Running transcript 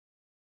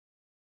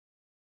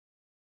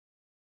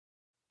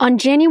On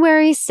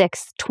January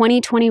 6,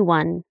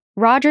 2021,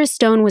 Roger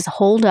Stone was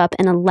holed up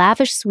in a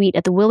lavish suite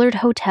at the Willard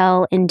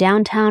Hotel in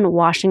downtown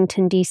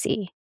Washington,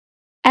 D.C.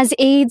 As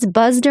aides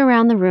buzzed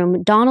around the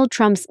room, Donald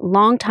Trump's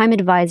longtime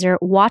advisor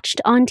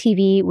watched on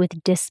TV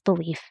with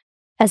disbelief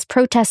as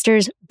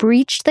protesters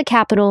breached the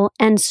Capitol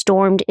and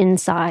stormed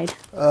inside.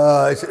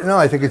 No,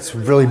 I think it's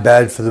really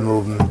bad for the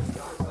movement.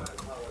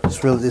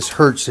 This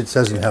hurts. It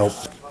doesn't help.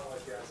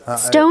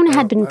 Stone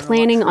had been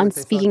planning on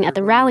speaking at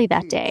the rally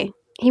that day.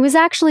 He was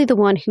actually the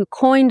one who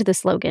coined the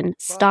slogan,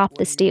 "Stop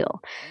the Steal."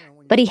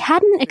 But he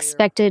hadn't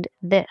expected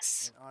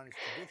this.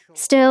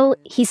 Still,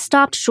 he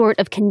stopped short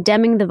of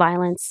condemning the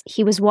violence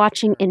he was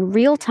watching in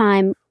real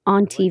time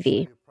on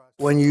TV.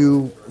 When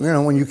you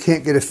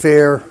can't get a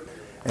fair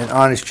and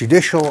honest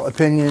judicial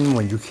opinion,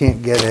 when you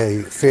can't get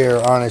a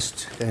fair,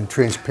 honest, and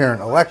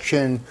transparent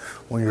election,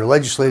 when your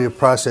legislative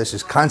process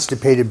is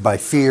constipated by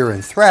fear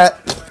and threat,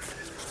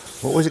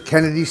 what was it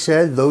Kennedy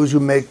said? Those who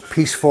make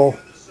peaceful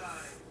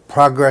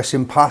progress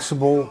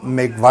impossible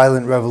make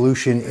violent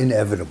revolution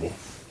inevitable.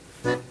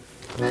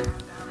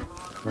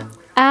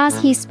 As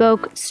he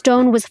spoke,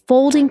 Stone was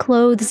folding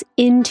clothes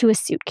into a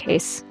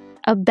suitcase,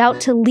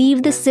 about to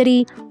leave the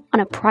city on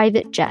a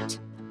private jet.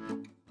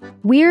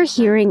 We're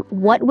hearing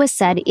what was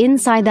said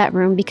inside that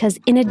room because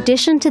in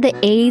addition to the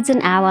aides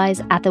and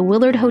allies at the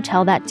Willard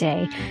Hotel that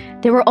day,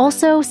 there were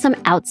also some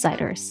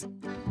outsiders.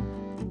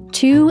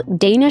 Two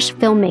Danish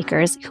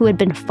filmmakers who had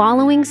been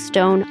following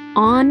Stone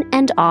on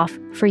and off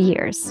for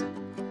years.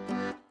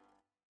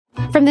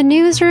 From the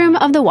newsroom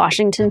of The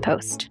Washington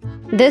Post,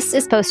 this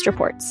is Post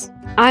Reports.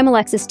 I'm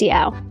Alexis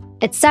Diao.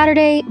 It's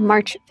Saturday,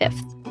 March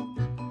 5th.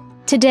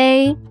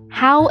 Today,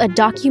 how a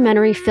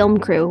documentary film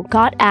crew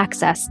got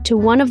access to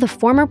one of the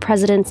former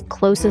president's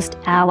closest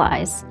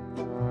allies,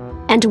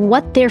 and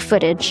what their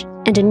footage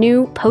and a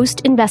new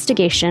Post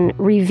investigation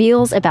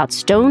reveals about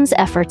Stone's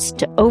efforts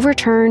to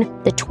overturn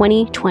the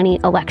 2020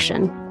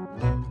 election.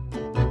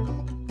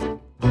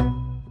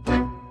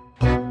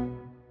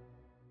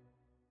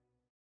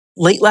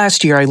 Late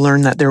last year, I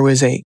learned that there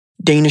was a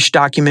Danish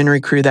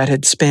documentary crew that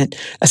had spent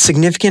a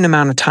significant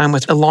amount of time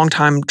with a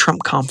longtime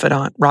Trump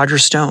confidant, Roger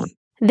Stone.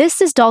 This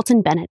is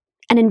Dalton Bennett,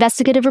 an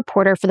investigative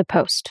reporter for The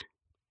Post.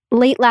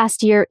 Late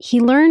last year,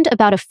 he learned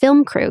about a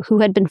film crew who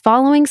had been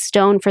following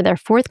Stone for their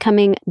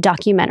forthcoming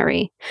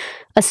documentary,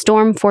 A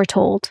Storm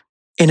Foretold.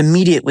 And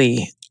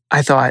immediately,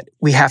 I thought,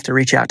 we have to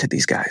reach out to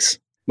these guys.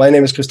 My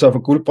name is Christopher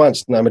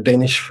Guldbrandsen. I'm a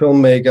Danish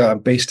filmmaker. I'm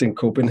based in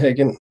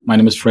Copenhagen. My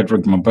name is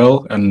Frederick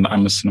Mabel, and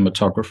I'm a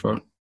cinematographer.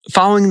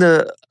 Following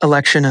the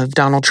election of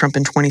Donald Trump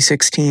in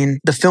 2016,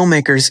 the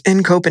filmmakers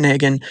in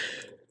Copenhagen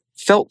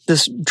felt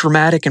this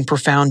dramatic and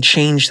profound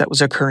change that was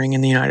occurring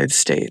in the United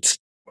States.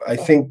 I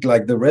think,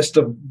 like the rest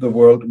of the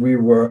world, we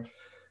were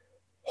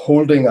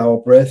holding our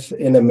breath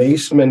in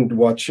amazement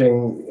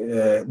watching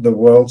the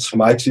world's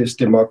mightiest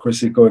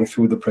democracy going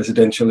through the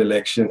presidential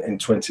election in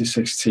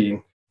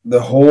 2016. The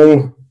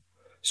whole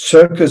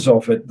circus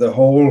of it, the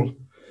whole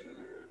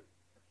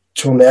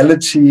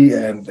tonality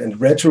and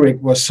rhetoric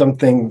was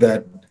something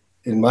that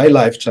in my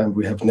lifetime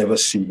we have never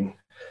seen.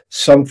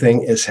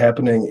 Something is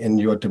happening in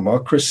your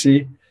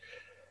democracy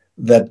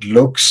that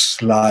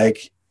looks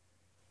like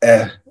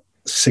a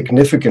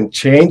significant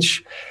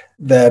change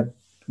that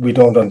we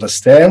don't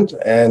understand.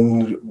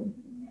 And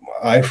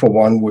I, for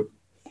one, would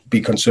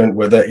be concerned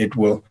whether it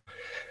will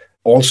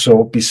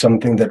also be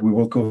something that we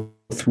will go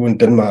through in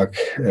Denmark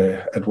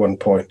at one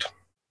point.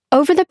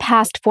 Over the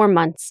past 4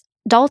 months,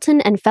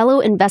 Dalton and fellow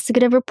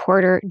investigative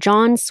reporter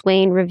John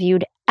Swain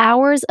reviewed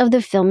hours of the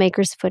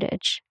filmmakers'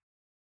 footage.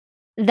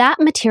 That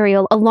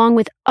material, along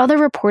with other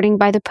reporting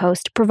by The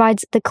Post,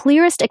 provides the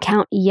clearest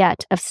account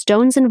yet of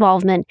Stone's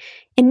involvement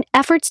in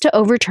efforts to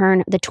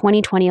overturn the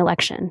 2020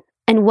 election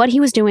and what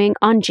he was doing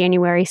on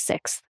January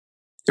 6th.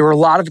 There were a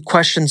lot of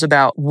questions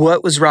about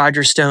what was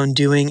Roger Stone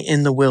doing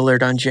in the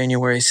Willard on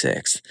January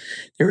 6th.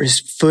 There was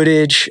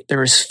footage, there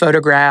was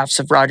photographs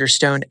of Roger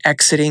Stone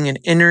exiting and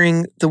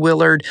entering the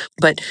Willard,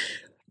 but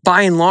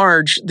by and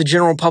large, the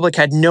general public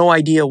had no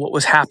idea what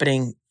was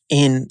happening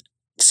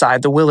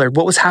inside the Willard,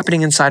 what was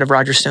happening inside of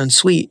Roger Stone's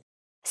suite.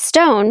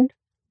 Stone,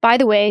 by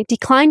the way,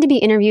 declined to be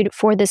interviewed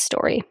for this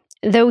story,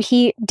 though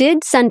he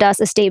did send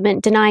us a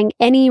statement denying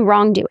any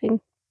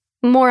wrongdoing.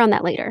 More on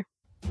that later.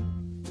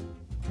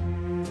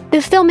 The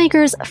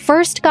filmmakers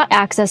first got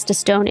access to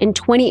Stone in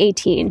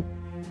 2018.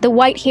 The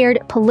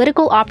white-haired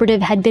political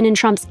operative had been in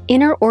Trump's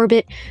inner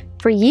orbit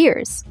for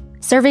years,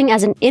 serving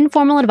as an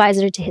informal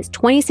advisor to his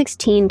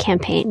 2016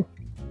 campaign.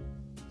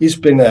 He's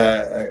been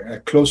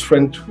a close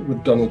friend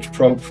with Donald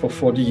Trump for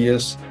 40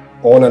 years,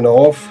 on and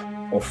off,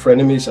 or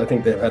frenemies. I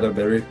think they've had a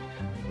very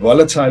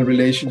volatile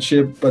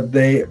relationship, but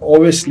they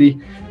obviously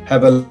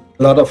have a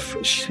lot of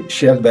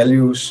shared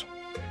values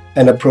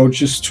and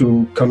approaches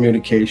to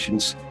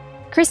communications.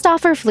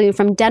 Christopher flew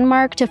from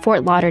Denmark to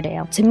Fort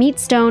Lauderdale to meet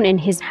Stone in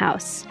his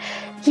house.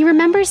 He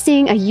remembers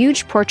seeing a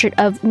huge portrait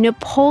of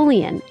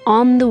Napoleon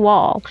on the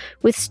wall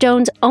with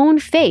Stone's own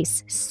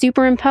face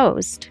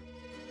superimposed.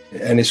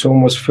 And his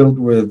home was filled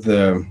with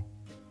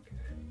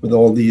with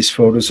all these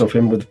photos of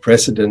him with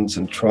presidents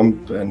and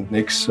Trump and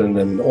Nixon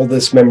and all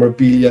this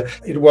memorabilia.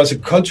 It was a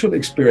cultural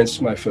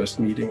experience, my first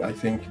meeting, I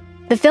think.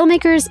 The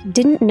filmmakers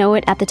didn't know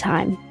it at the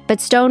time,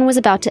 but Stone was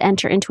about to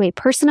enter into a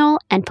personal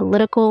and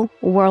political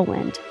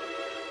whirlwind.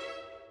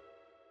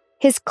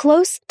 His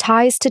close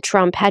ties to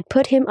Trump had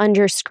put him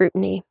under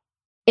scrutiny.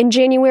 In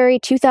January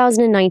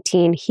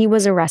 2019, he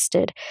was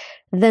arrested,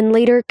 then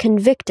later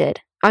convicted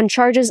on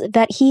charges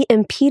that he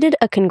impeded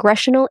a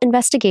congressional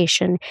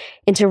investigation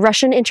into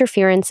Russian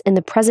interference in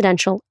the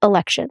presidential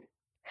election.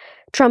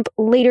 Trump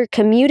later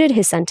commuted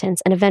his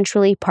sentence and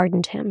eventually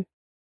pardoned him.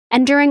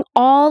 And during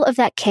all of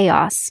that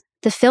chaos,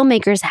 the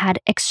filmmakers had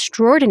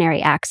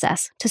extraordinary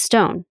access to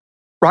Stone.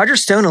 Roger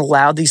Stone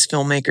allowed these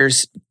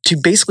filmmakers to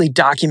basically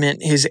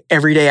document his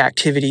everyday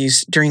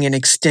activities during an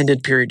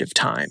extended period of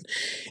time.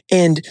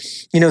 And,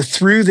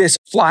 through this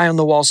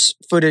fly-on-the-wall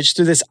footage,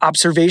 through this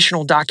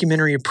observational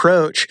documentary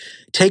approach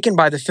taken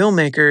by the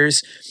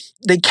filmmakers,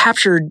 they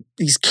captured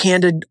these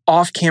candid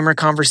off-camera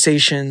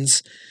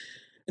conversations,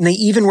 and they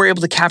even were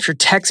able to capture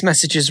text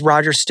messages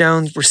Roger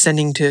Stone were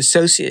sending to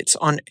associates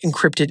on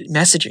encrypted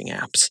messaging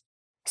apps.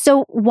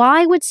 So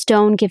why would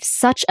Stone give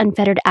such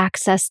unfettered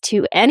access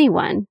to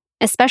anyone,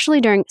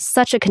 especially during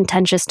such a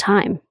contentious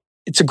time?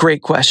 It's a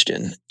great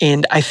question.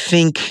 And I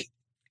think,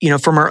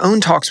 from our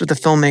own talks with the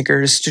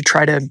filmmakers to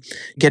try to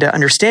get an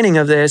understanding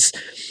of this,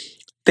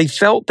 they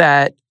felt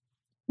that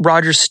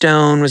Roger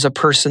Stone was a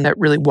person that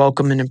really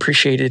welcomed and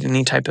appreciated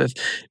any type of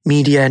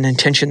media and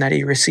attention that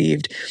he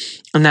received.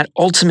 And that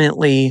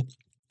ultimately,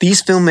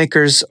 these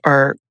filmmakers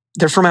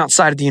they're from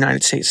outside of the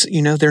United States.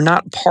 They're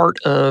not part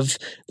of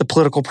the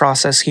political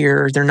process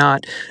here. They're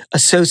not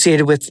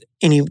associated with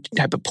any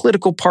type of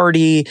political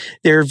party.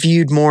 They're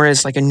viewed more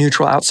as like a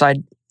neutral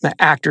outside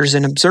actors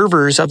and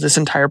observers of this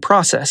entire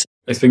process.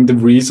 I think the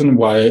reason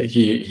why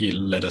he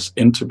let us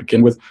in to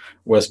begin with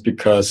was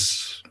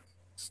because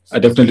I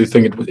definitely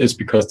think it is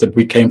because that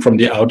we came from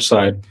the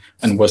outside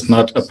and was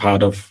not a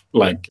part of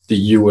like the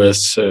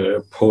US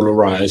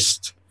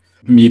polarized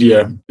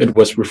media. It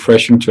was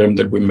refreshing to him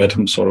that we met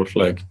him sort of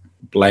like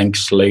blank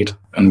slate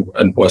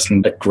and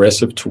wasn't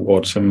aggressive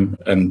towards him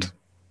and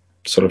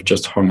sort of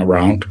just hung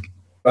around.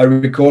 I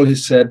recall he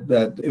said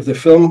that if the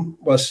film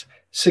was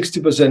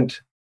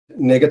 60%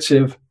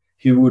 negative,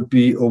 he would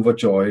be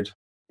overjoyed.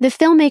 The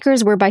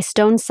filmmakers were by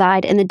Stone's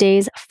side in the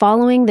days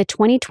following the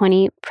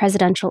 2020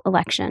 presidential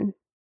election.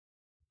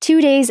 2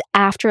 days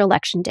after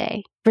Election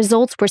Day,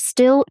 results were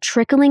still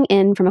trickling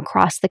in from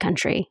across the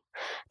country.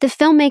 The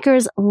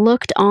filmmakers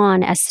looked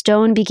on as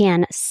Stone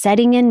began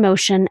setting in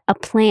motion a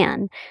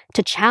plan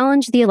to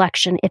challenge the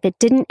election if it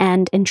didn't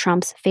end in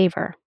Trump's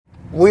favor.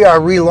 We are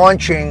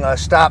relaunching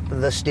Stop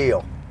the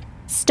Steal.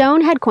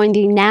 Stone had coined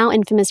the now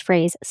infamous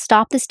phrase,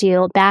 "Stop the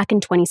Steal," back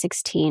in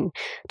 2016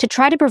 to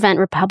try to prevent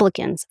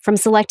Republicans from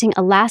selecting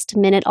a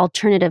last-minute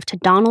alternative to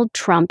Donald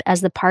Trump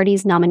as the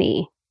party's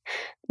nominee.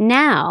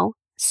 Now,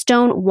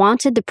 Stone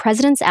wanted the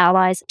president's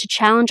allies to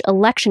challenge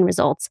election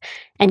results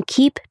and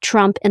keep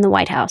Trump in the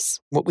White House.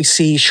 What we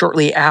see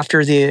shortly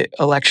after the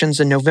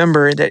elections in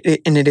November,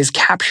 and it is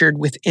captured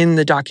within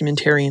the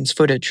documentarian's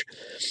footage,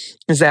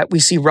 is that we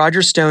see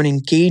Roger Stone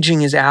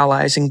engaging his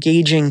allies,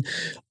 engaging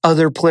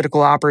other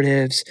political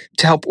operatives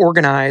to help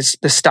organize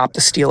the Stop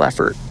the Steal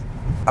effort.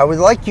 I would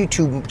like you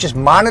to just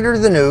monitor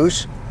the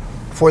news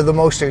for the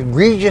most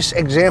egregious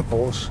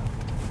examples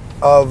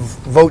of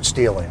vote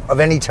stealing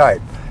of any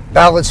type.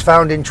 Ballots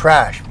found in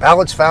trash,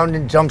 ballots found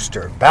in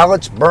dumpster,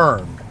 ballots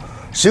burned,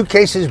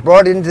 suitcases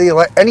brought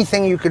into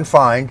anything you can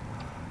find,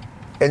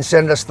 and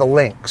send us the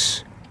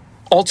links.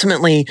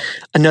 Ultimately,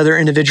 another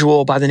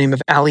individual by the name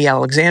of Ali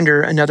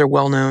Alexander, another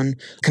well-known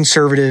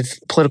conservative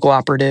political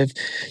operative,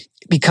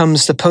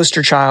 becomes the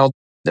poster child,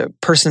 the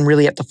person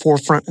really at the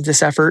forefront of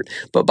this effort.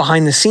 But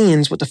behind the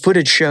scenes, what the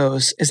footage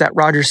shows is that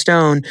Roger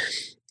Stone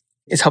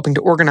is helping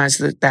to organize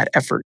that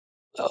effort.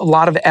 A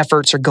lot of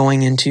efforts are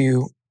going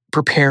into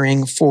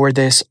preparing for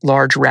this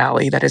large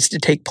rally that is to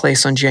take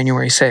place on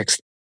January 6th.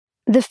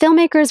 The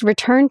filmmakers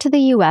returned to the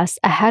U.S.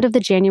 ahead of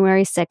the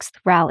January 6th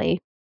rally.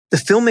 The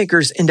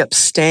filmmakers end up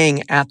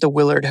staying at the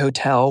Willard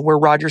Hotel, where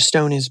Roger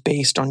Stone is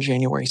based on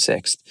January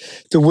 6th.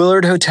 The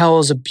Willard Hotel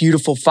is a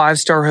beautiful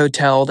 5-star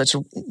hotel that's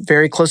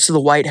very close to the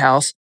White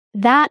House.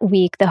 That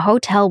week, the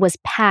hotel was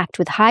packed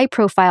with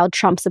high-profile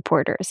Trump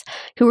supporters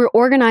who were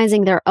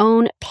organizing their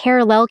own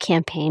parallel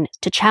campaign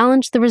to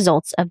challenge the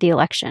results of the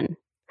election.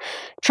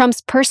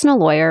 Trump's personal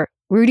lawyer,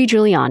 Rudy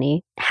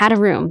Giuliani, had a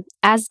room,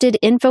 as did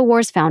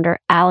InfoWars founder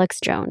Alex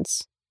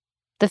Jones.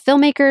 The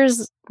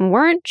filmmakers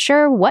weren't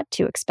sure what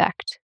to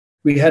expect.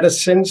 We had a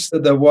sense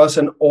that there was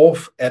an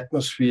off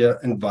atmosphere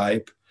and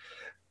vibe,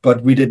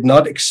 but we did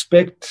not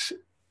expect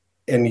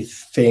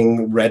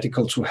anything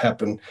radical to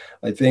happen.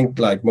 I think,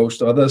 like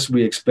most others,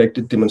 we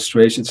expected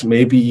demonstrations,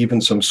 maybe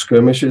even some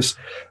skirmishes,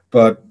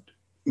 but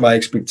my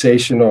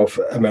expectation of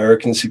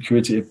American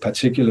security,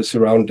 particularly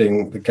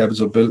surrounding the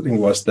Capitol building,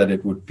 was that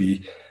it would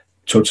be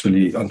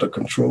totally under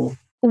control.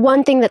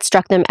 One thing that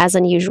struck them as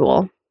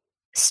unusual: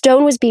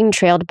 Stone was being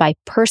trailed by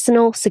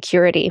personal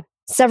security.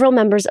 Several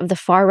members of the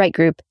far-right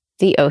group,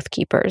 the Oath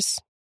Keepers.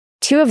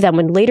 2 of them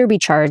would later be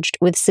charged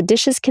with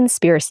seditious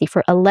conspiracy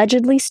for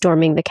allegedly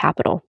storming the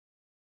Capitol.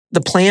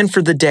 The plan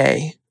for the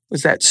day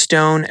was that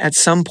Stone at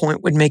some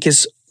point would make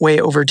his way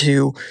over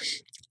to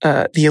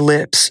the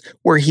Ellipse,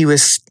 where he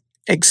was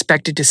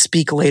expected to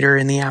speak later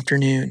in the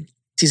afternoon.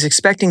 He's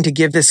expecting to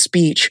give this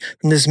speech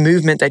from this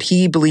movement that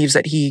he believes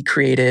that he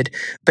created,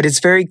 but it's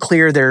very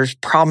clear there's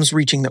problems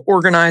reaching the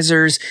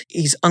organizers.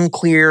 He's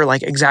unclear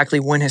exactly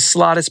when his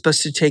slot is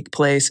supposed to take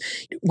place.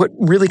 What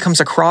really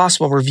comes across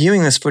while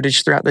reviewing this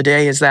footage throughout the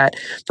day is that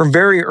from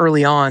very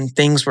early on,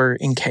 things were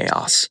in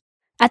chaos.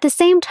 At the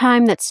same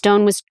time that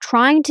Stone was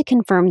trying to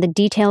confirm the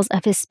details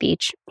of his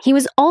speech, he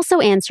was also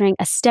answering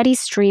a steady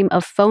stream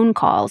of phone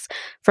calls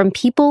from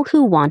people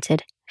who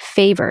wanted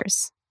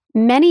favors.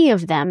 Many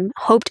of them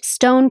hoped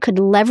Stone could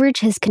leverage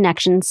his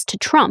connections to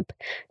Trump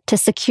to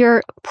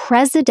secure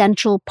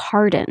presidential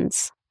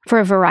pardons for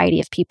a variety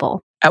of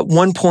people. At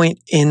one point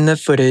in the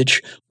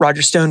footage,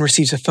 Roger Stone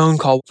receives a phone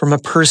call from a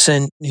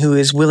person who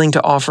is willing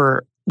to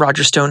offer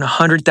Roger Stone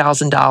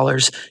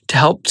 $100,000 to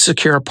help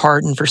secure a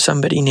pardon for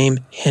somebody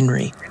named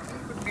Henry.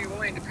 Would be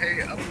willing to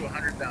pay up to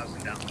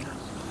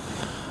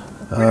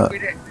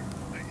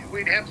 $100,000.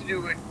 We'd have to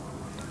do it.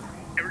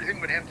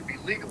 Everything would have to be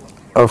legal.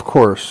 Of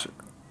course.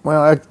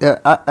 Well,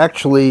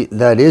 actually,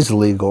 that is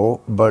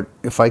legal, but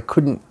if I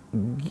didn't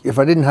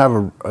have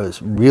a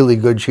really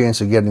good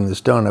chance of getting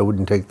this done, I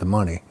wouldn't take the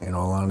money, in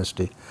all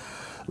honesty.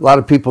 A lot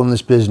of people in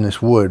this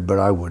business would, but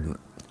I wouldn't.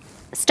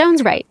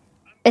 Stone's right.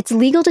 It's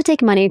legal to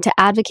take money to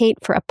advocate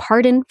for a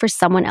pardon for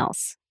someone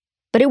else.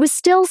 But it was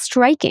still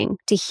striking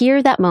to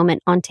hear that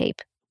moment on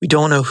tape. We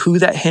don't know who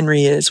that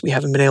Henry is. We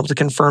haven't been able to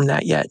confirm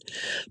that yet.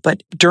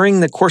 But during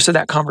the course of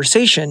that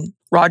conversation,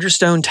 Roger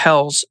Stone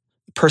tells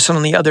the person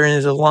on the other end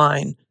of the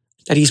line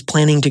that he's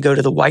planning to go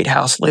to the White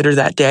House later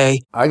that day.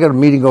 I got a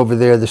meeting over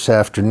there this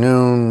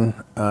afternoon.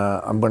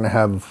 I'm going to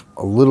have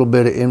a little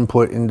bit of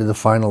input into the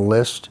final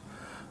list.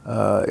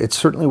 It's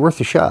certainly worth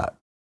a shot.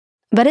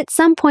 But at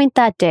some point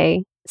that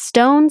day,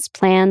 Stone's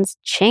plans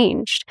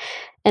changed.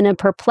 In a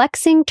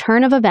perplexing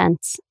turn of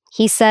events,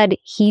 he said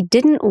he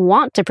didn't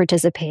want to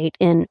participate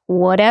in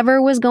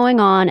whatever was going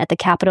on at the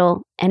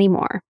Capitol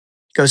anymore.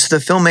 Goes to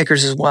the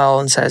filmmakers as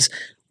well and says,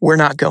 "We're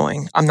not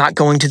going. I'm not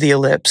going to the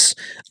Ellipse."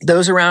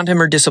 Those around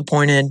him are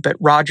disappointed, but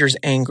Roger's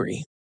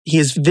angry. He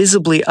is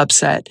visibly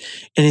upset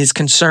and is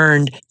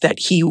concerned that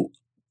he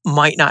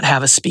might not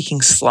have a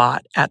speaking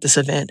slot at this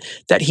event,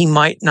 that he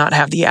might not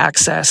have the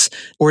access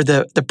or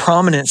the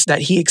prominence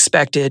that he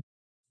expected.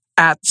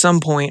 At some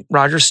point,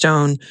 Roger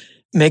Stone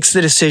makes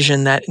the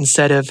decision that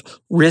instead of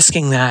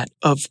risking that,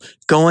 of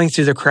going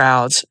through the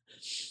crowds,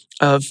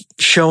 of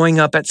showing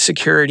up at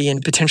security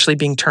and potentially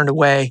being turned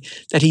away,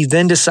 that he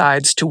then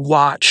decides to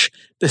watch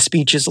the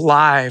speeches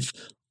live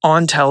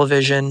on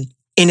television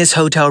in his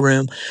hotel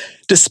room,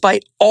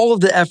 despite all of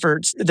the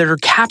efforts that are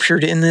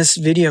captured in this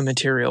video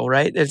material,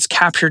 right? It's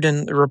captured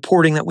in the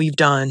reporting that we've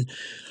done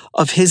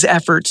of his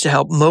efforts to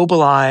help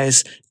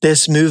mobilize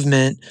this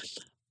movement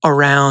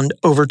around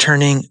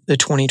overturning the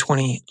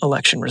 2020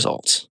 election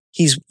results.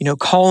 He's,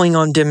 calling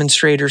on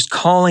demonstrators,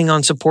 calling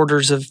on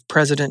supporters of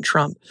President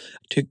Trump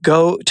to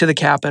go to the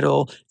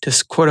Capitol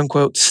to quote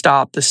unquote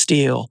stop the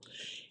steal.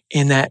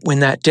 And that when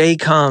that day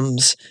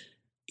comes,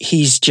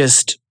 he's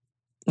just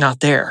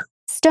not there.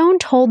 Stone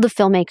told the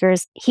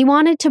filmmakers he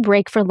wanted to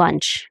break for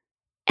lunch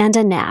and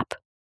a nap.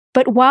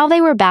 But while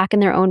they were back in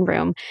their own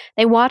room,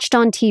 they watched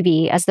on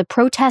TV as the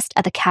protest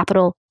at the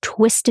Capitol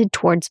twisted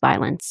towards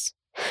violence.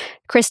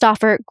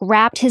 Christopher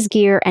grabbed his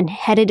gear and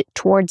headed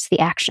towards the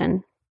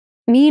action.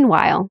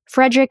 Meanwhile,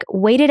 Frederick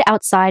waited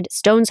outside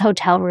Stone's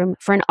hotel room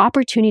for an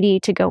opportunity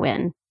to go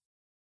in.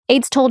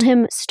 Aides told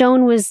him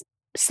Stone was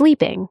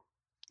sleeping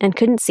and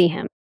couldn't see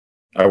him.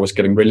 I was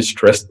getting really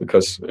stressed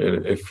because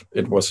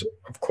it was,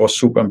 of course,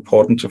 super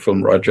important to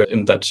film Roger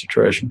in that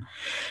situation.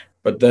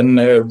 But then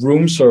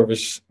room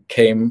service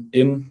came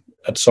in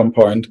at some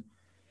point,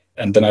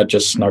 and then I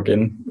just snuck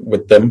in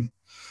with them.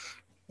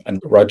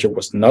 And Roger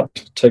was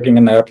not taking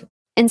a nap.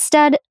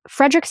 Instead,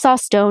 Frederick saw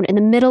Stone in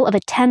the middle of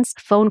a tense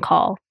phone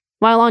call.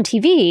 While on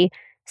TV,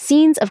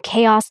 scenes of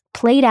chaos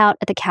played out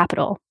at the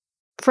Capitol.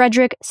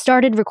 Frederick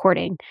started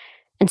recording,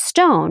 and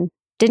Stone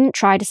didn't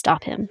try to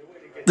stop him.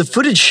 The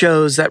footage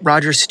shows that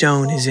Roger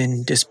Stone is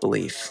in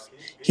disbelief.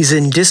 He's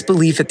in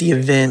disbelief at the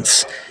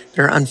events that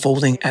are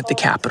unfolding at the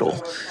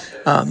Capitol.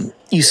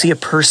 You see a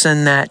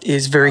person that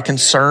is very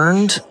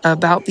concerned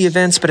about the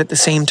events, but at the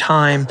same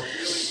time,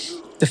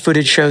 the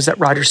footage shows that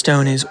Roger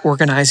Stone is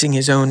organizing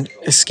his own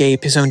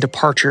escape, his own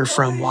departure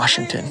from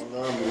Washington.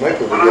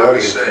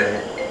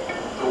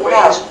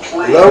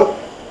 Hello?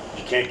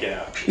 You can't get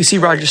out. We see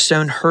Roger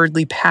Stone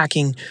hurriedly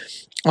packing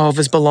all of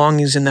his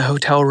belongings in the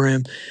hotel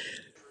room,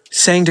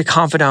 saying to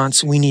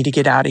confidants, "We need to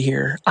get out of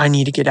here. I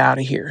need to get out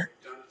of here."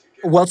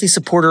 A wealthy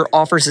supporter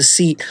offers a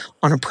seat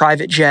on a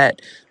private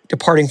jet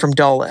departing from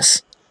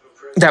Dulles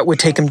that would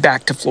take him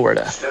back to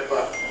Florida.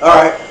 All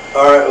right.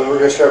 Well, we're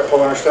going to start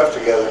pulling our stuff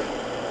together.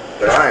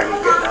 But I am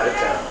getting out of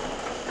town.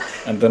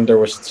 And then there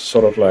was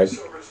sort of like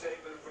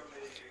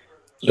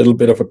little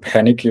bit of a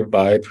panicky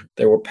vibe.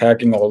 They were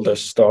packing all their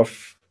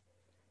stuff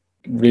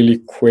really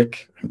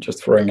quick and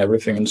just throwing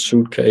everything in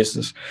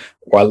suitcases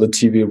while the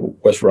TV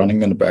was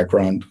running in the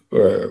background,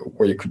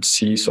 where you could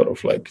see sort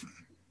of like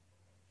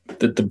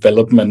the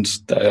developments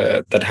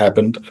that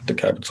happened at the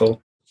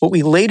Capitol. What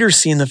we later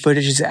see in the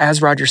footage is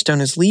as Roger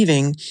Stone is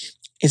leaving,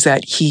 is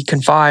that he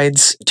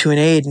confides to an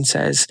aide and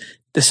says,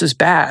 "This is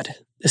bad.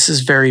 This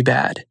is very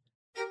bad."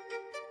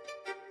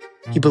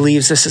 He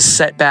believes this has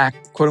set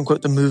back, quote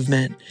unquote, the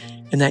movement,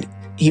 and that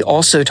he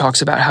also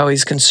talks about how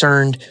he's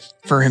concerned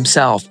for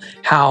himself,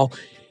 how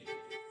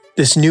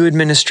this new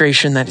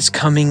administration that is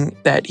coming,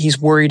 that he's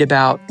worried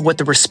about what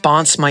the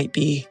response might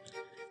be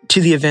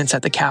to the events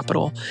at the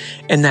Capitol,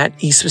 and that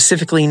he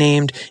specifically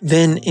named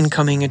then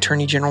incoming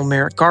Attorney General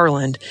Merrick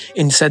Garland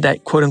and said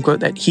that, quote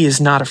unquote, that he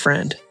is not a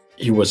friend.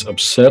 He was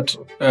upset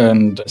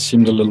and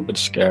seemed a little bit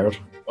scared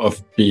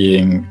of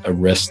being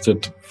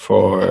arrested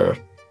for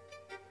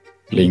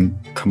being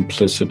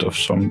complicit of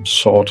some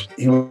sort.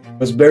 He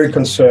was very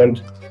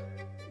concerned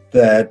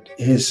that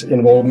his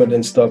involvement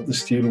in Stop the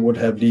Steal would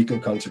have legal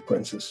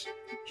consequences.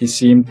 He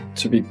seemed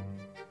to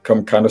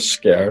become kind of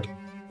scared,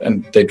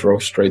 and they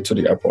drove straight to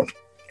the airport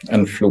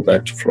and flew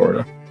back to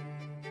Florida.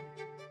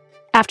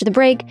 After the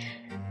break,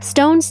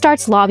 Stone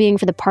starts lobbying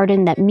for the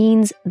pardon that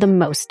means the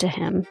most to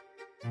him,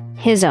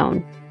 his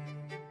own.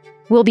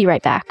 We'll be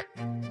right back.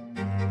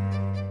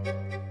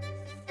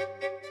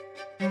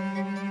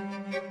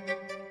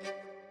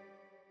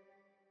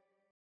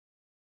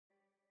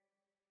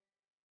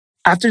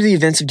 After the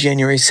events of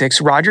January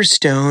 6th, Roger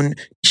Stone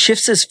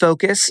shifts his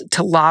focus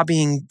to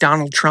lobbying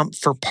Donald Trump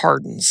for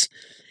pardons.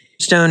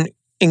 Stone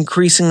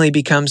increasingly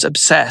becomes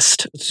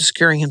obsessed with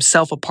securing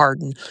himself a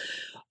pardon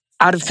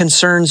out of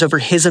concerns over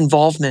his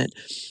involvement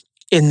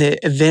in the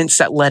events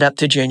that led up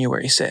to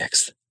January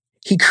 6th.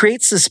 He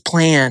creates this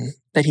plan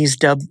that he's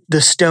dubbed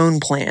the Stone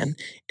Plan.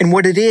 And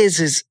what it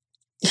is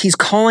he's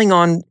calling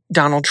on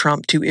Donald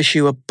Trump to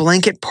issue a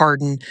blanket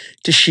pardon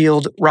to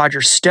shield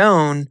Roger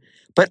Stone,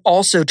 but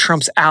also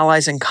Trump's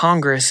allies in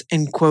Congress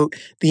and, quote,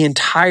 the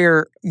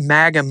entire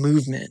MAGA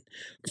movement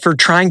for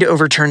trying to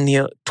overturn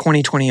the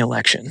 2020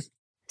 election.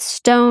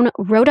 Stone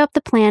wrote up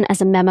the plan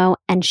as a memo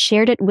and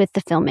shared it with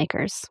the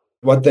filmmakers.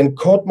 What then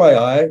caught my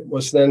eye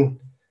was then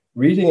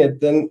reading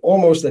it, then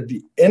almost at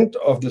the end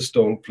of the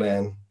Stone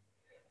Plan,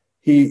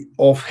 he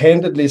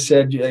offhandedly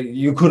said,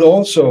 "You could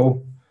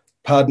also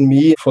pardon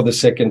me for the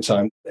second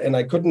time." And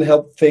I couldn't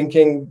help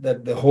thinking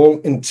that the whole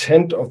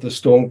intent of the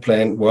Stone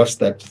Plan was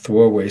that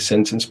throwaway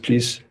sentence,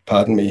 "Please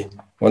pardon me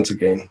once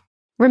again."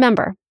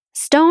 Remember,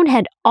 Stone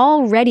had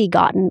already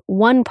gotten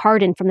one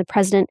pardon from the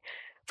president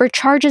for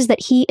charges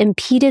that he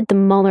impeded the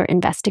Mueller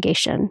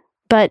investigation,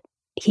 but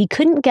he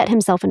couldn't get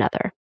himself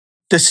another.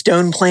 The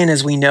Stone Plan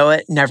as we know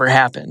it never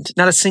happened.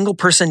 Not a single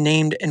person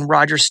named in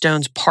Roger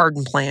Stone's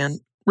pardon plan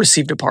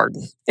received a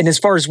pardon. And as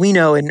far as we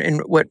know,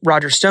 and what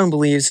Roger Stone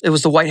believes, it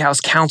was the White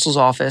House counsel's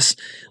office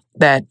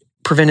that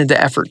prevented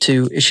the effort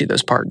to issue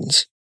those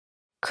pardons.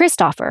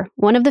 Christopher,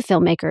 one of the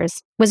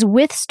filmmakers, was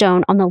with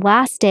Stone on the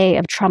last day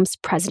of Trump's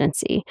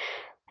presidency,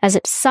 as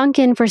it sunk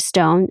in for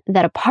Stone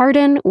that a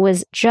pardon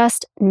was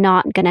just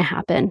not going to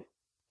happen.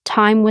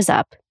 Time was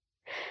up.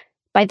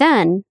 By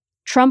then,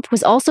 Trump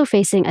was also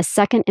facing a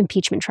second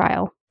impeachment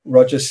trial.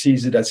 Roger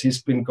sees it as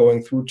he's been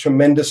going through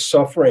tremendous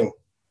suffering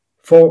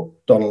for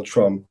Donald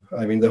Trump.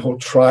 I mean, the whole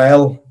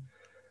trial,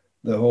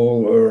 the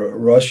whole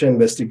Russia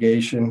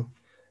investigation,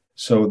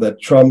 so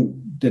that Trump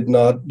did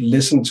not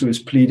listen to his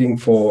pleading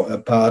for a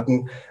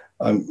pardon,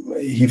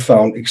 he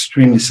found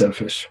extremely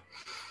selfish.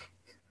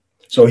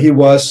 So he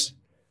was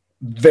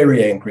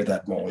very angry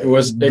that morning. It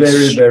was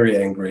very, very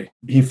angry.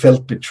 He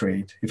felt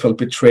betrayed. He felt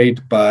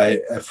betrayed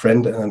by a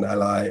friend and an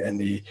ally, and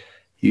he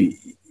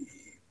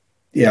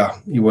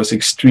was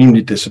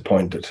extremely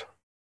disappointed.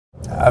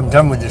 I'm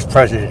done with this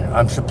president.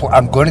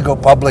 I'm going to go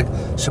public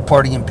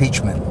supporting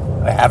impeachment.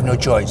 I have no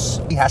choice.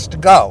 He has to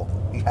go.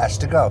 He has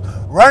to go.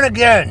 Run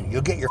again.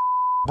 You'll get your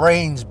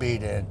brains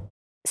beat in.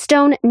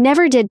 Stone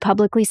never did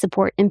publicly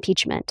support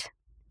impeachment,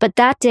 but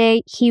that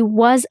day he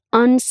was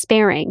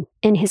unsparing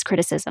in his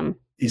criticism.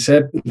 He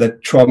said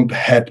that Trump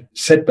had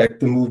set back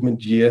the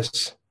movement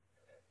years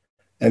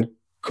and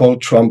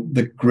called Trump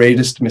the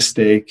greatest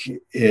mistake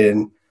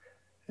in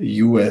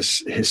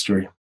U.S.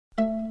 history.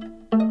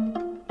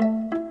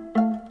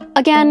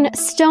 Again,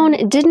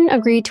 Stone didn't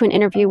agree to an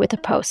interview with the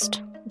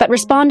Post, but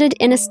responded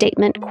in a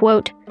statement,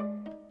 quote,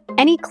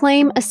 "Any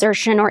claim,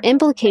 assertion, or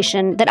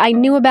implication that I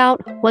knew about,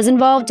 was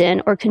involved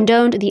in, or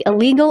condoned the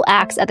illegal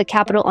acts at the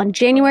Capitol on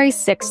January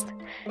 6th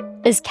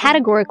is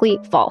categorically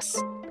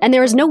false, and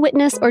there is no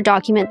witness or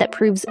document that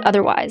proves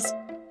otherwise."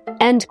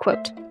 End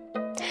quote.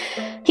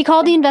 He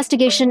called the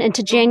investigation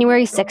into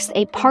January 6th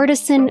a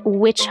partisan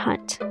witch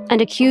hunt and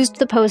accused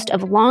the Post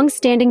of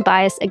long-standing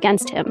bias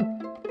against him.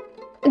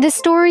 The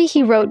story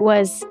he wrote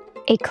was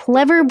a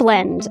clever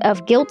blend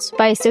of guilt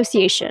by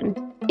association,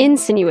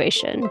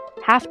 insinuation,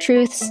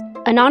 half-truths,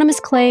 anonymous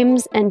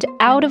claims, and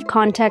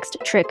out-of-context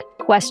trick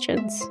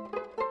questions.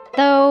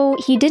 Though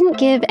he didn't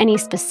give any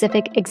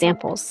specific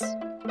examples.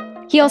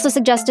 He also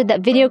suggested that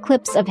video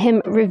clips of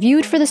him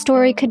reviewed for the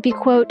story could be,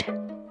 quote,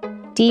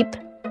 deep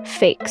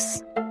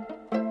fakes.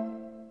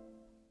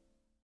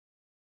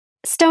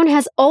 Stone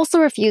has also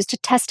refused to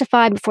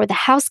testify before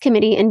the House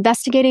committee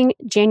investigating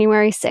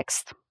January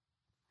 6th.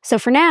 So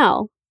for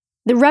now,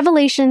 the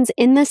revelations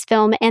in this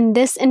film and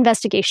this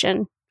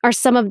investigation are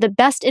some of the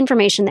best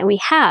information that we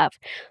have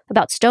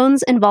about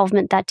Stone's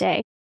involvement that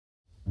day.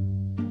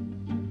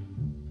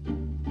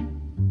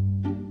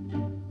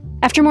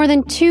 After more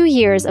than 2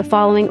 years of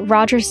following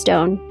Roger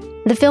Stone,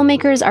 the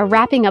filmmakers are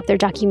wrapping up their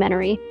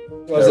documentary.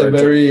 It was a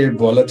very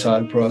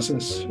volatile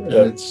process.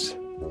 Yeah.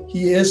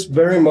 He is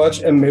very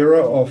much a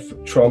mirror of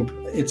Trump.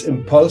 It's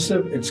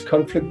impulsive, it's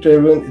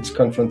conflict-driven, it's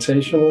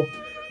confrontational,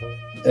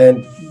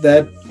 and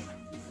that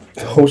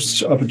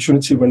hosts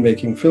opportunity when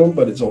making film,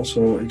 but it's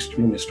also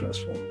extremely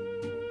stressful.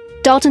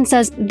 Dalton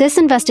says this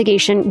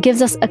investigation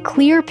gives us a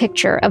clear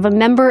picture of a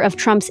member of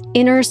Trump's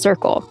inner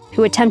circle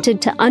who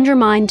attempted to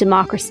undermine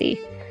democracy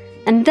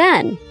and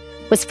then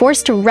was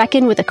forced to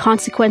reckon with the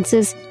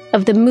consequences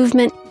of the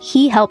movement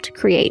he helped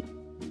create.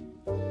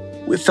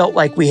 It felt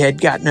like we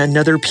had gotten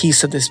another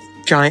piece of this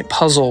giant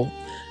puzzle.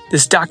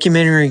 This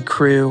documentary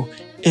crew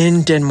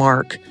in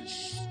Denmark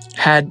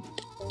had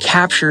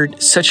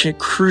captured such a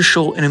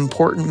crucial and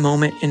important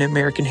moment in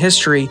American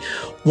history,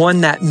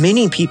 one that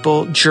many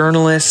people,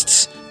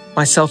 journalists,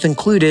 myself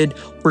included,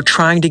 were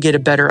trying to get a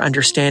better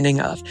understanding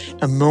of.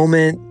 A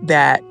moment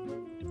that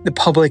the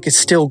public is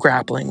still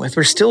grappling with.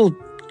 We're still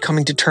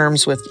coming to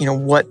terms with,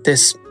 what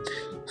this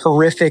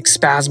horrific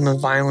spasm of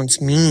violence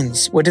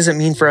means. What does it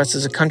mean for us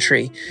as a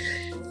country?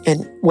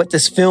 And what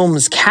this film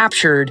has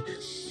captured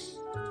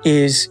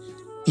is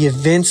the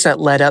events that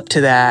led up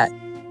to that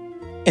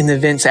and the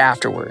events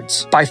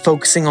afterwards by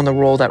focusing on the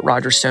role that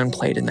Roger Stone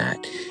played in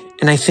that.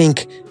 And I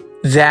think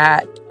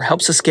that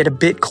helps us get a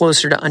bit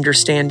closer to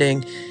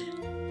understanding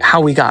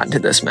how we got into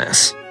this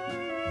mess.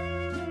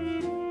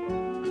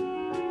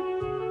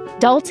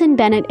 Dalton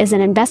Bennett is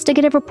an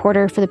investigative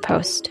reporter for The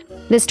Post.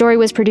 This story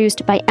was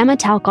produced by Emma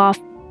Talkoff,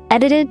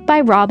 edited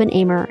by Robin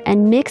Amer,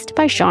 and mixed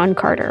by Sean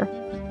Carter.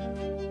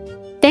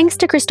 Thanks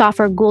to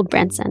Christopher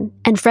Gouldbranson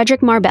and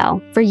Frederick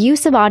Marbell for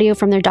use of audio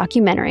from their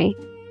documentary.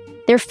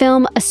 Their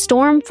film, A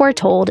Storm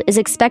Foretold, is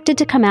expected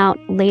to come out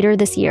later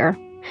this year.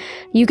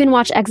 You can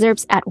watch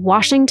excerpts at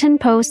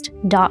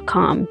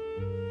WashingtonPost.com.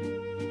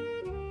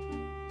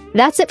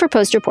 That's it for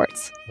Post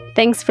Reports.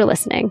 Thanks for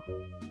listening.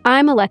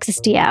 I'm Alexis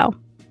Diao.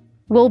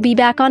 We'll be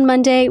back on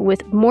Monday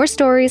with more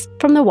stories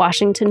from the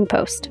Washington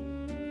Post.